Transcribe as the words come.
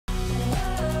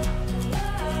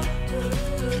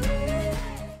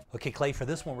Okay, Clay, for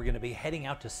this one, we're going to be heading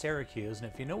out to Syracuse.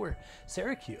 And if you know where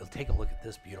Syracuse, take a look at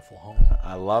this beautiful home.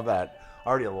 I love that.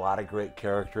 Already a lot of great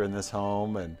character in this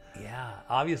home. And yeah,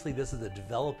 obviously this is a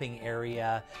developing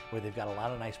area where they've got a lot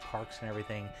of nice parks and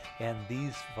everything. And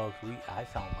these folks, I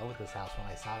fell in love with this house when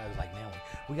I saw it. I was like, man,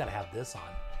 we got to have this on.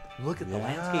 Look at the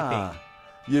landscaping. I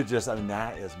mean,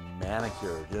 that is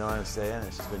manicured. You know what I'm saying?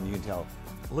 It's just been, you can tell.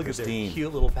 Look pristine. At their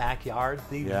cute little backyard.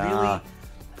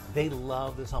 They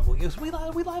love this home because we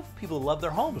love people who love their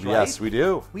homes, right? Yes, we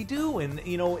do. We do, and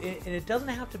you know, and it doesn't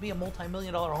have to be a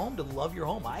multi-million-dollar home to love your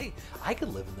home. I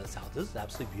could live in this house. This is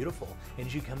absolutely beautiful. And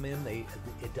as you come in,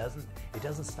 it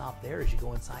doesn't stop there. As you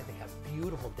go inside, they have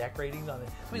beautiful decorating on it.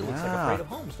 I mean, it looks like a parade of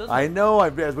homes, doesn't it? I know.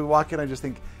 As we walk in, I just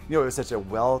think, you know, it was such a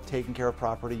well taken care of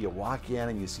property. You walk in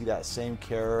and you see that same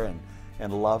care and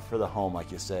love for the home,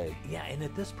 like you say. Yeah, and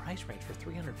at this price range for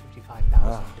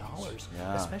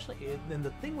 $355,000, especially, and the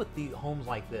thing with the homes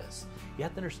like this, you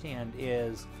have to understand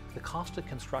is the cost of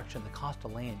construction, the cost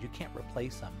of land, you can't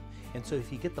replace them. And so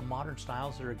if you get the modern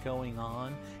styles that are going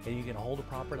on and you can hold a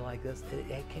property like this,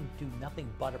 it can do nothing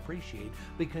but appreciate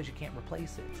because you can't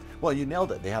replace it. Well, you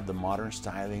nailed it. They have the modern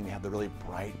styling, they have the really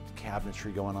bright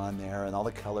cabinetry going on there and all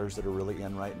the colors that are really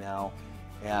in right now.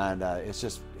 And it's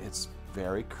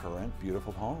very current,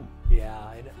 beautiful home.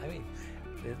 Yeah, I mean,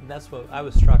 that's what I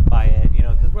was struck by it, you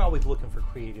know, because we're always looking for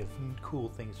creative, cool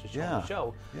things to show on the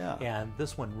show. Yeah. And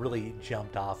this one really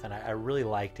jumped off, and I really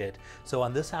liked it. So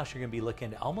on this house, you're going to be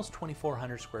looking at almost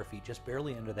 2,400 square feet, just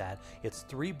barely under that. It's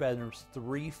 3 bedrooms,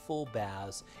 3 full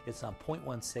baths. It's on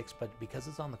 0.16, but because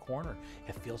it's on the corner,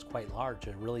 it feels quite large.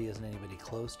 There really isn't anybody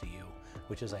close to you,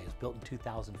 which is, it was built in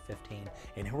 2015.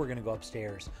 And here we're going to go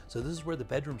upstairs. So this is where the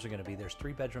bedrooms are going to be. There's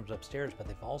 3 bedrooms upstairs, but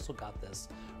they've also got this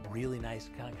really nice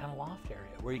kind of loft area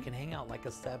where you can hang out like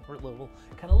a separate little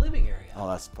kind of living area. Oh,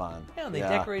 that's fun. Yeah, and they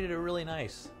decorated it really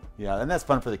nice. Yeah, and that's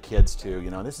fun for the kids too. You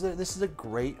know, this is a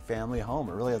great family home.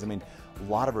 It really is. I mean, a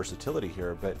lot of versatility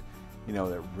here, but you know,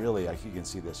 that really, like, you can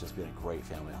see this just being a great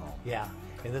family home. Yeah,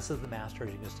 and this is the master.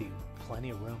 You can see plenty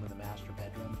of room in the master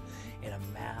bedroom and a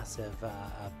massive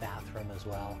bathroom as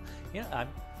well. You know,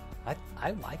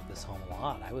 I like this home a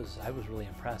lot. I was really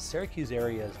impressed. Syracuse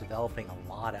area is developing a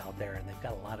lot out there, and they've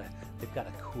got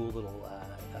a cool little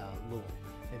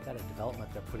they've got a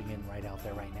development they're putting in right out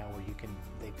there right now where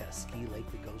they've got a ski lake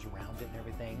that goes around it and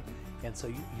everything, and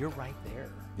so you're right there.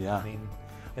 Yeah. I mean,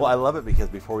 well, I love it because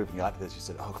before we even got to this, you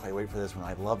said, "Oh, Clay, wait for this one.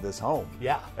 I love this home."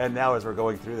 Yeah. And now, as we're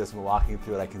going through this and walking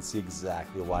through it, I can see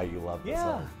exactly why you love this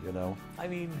home. You know. I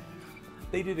mean,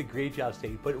 they did a great job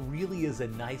stating, but it really is a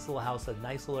nice little house, a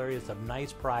nice little area. It's a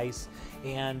nice price,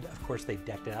 and of course they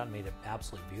decked it out and made it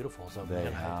absolutely beautiful. So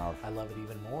I love it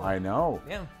even more. I know.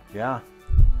 Yeah. Yeah.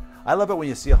 I love it when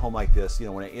you see a home like this, you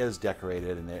know, when it is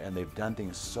decorated and they've done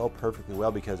things so perfectly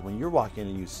well, because when you're walking in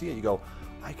and you see it, you go,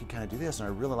 I could kind of do this, and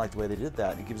I really like the way they did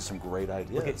that. And it gives you some great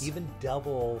ideas. Look at even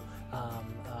double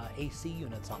AC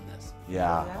units on this.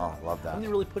 Yeah, oh, I love that. And they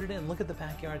really put it in. Look at the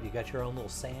backyard. You got your own little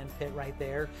sand pit right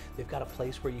there. They've got a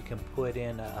place where you can put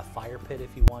in a fire pit if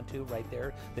you want to right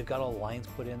there. They've got all the lines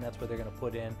put in. That's where they're going to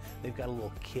put in. They've got a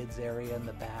little kids area in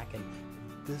the back, and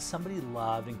somebody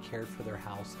loved and cared for their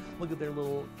house. Look at their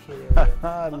little kid area.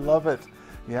 I love it.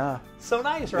 Yeah. So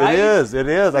nice, right? It is. It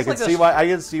is. I can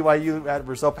see why you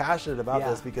were so passionate about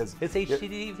this, because it's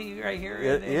HGTV right here.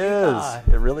 It is.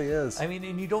 It really is. I mean,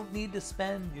 and you don't need to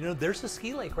spend. You know, there's a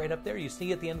ski lake right up there. You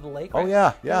see at the end of the lake. Right? Oh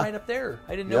yeah, yeah. Right up there.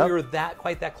 I didn't know we were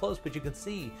quite that close, but you can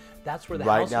see that's where the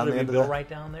house is going to be built right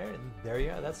down there. And there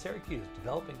you are. That's Syracuse,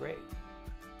 developing great.